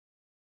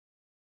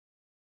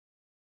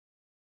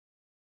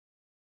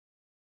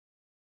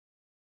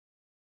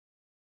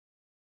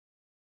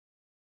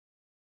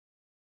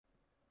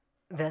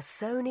The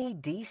Sony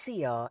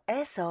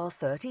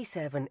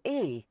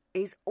DCR-SR37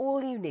 is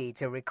all you need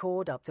to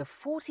record up to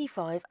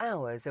 45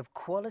 hours of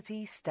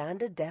quality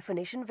standard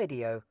definition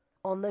video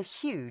on the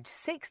huge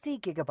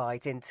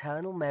 60GB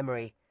internal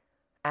memory.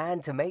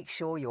 And to make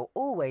sure you're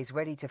always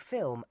ready to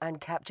film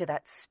and capture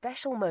that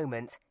special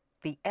moment,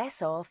 the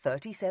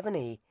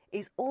SR37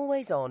 is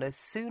always on as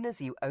soon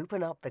as you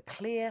open up the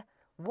clear,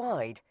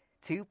 wide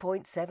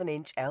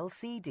 2.7-inch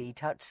LCD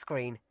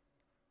touchscreen.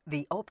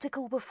 The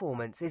optical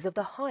performance is of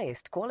the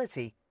highest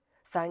quality,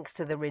 thanks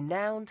to the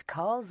renowned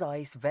Carl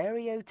Zeiss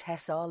Vario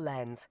Tessar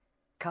lens.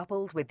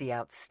 Coupled with the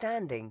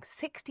outstanding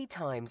 60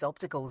 times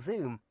optical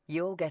zoom,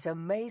 you'll get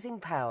amazing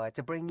power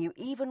to bring you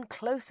even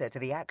closer to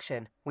the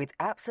action with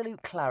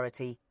absolute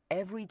clarity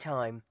every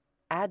time.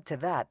 Add to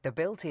that the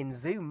built-in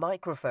zoom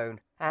microphone,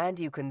 and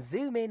you can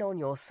zoom in on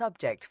your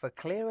subject for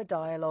clearer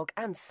dialogue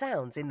and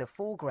sounds in the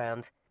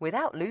foreground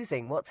without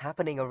losing what's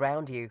happening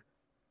around you.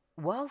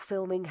 While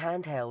filming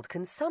handheld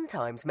can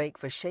sometimes make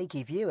for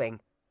shaky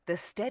viewing, the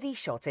Steady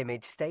Shot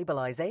image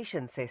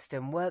stabilization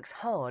system works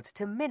hard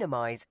to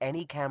minimize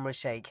any camera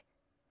shake.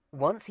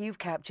 Once you've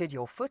captured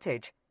your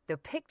footage, the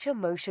Picture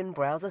Motion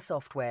browser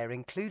software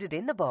included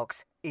in the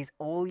box is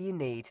all you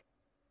need.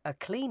 A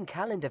clean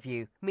calendar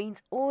view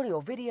means all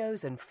your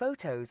videos and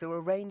photos are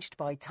arranged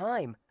by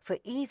time for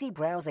easy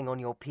browsing on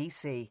your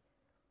PC.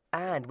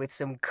 And with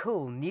some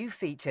cool new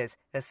features,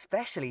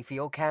 especially for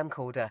your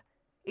camcorder,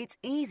 it's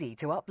easy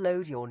to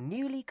upload your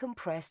newly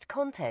compressed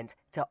content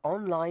to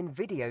online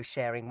video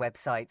sharing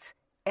websites.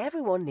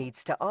 Everyone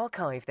needs to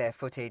archive their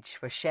footage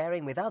for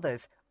sharing with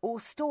others or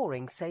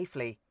storing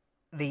safely.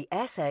 The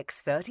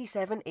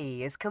SX37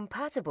 is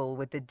compatible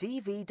with the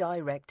DV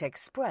Direct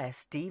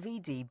Express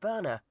DVD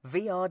burner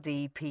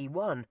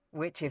VRD-P1,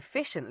 which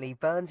efficiently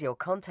burns your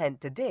content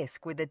to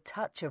disk with the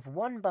touch of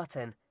one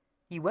button.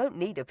 You won't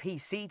need a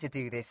PC to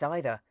do this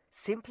either.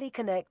 Simply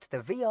connect the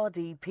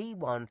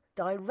VRD-P1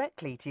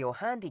 directly to your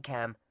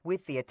Handycam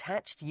with the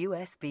attached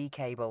USB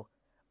cable.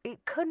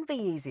 It couldn't be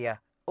easier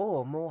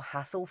or more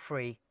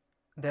hassle-free.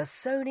 The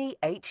Sony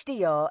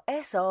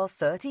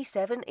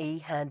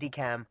HDR-SR37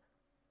 Handycam.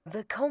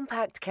 The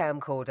compact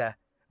camcorder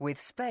with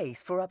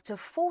space for up to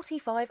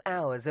 45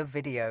 hours of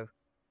video.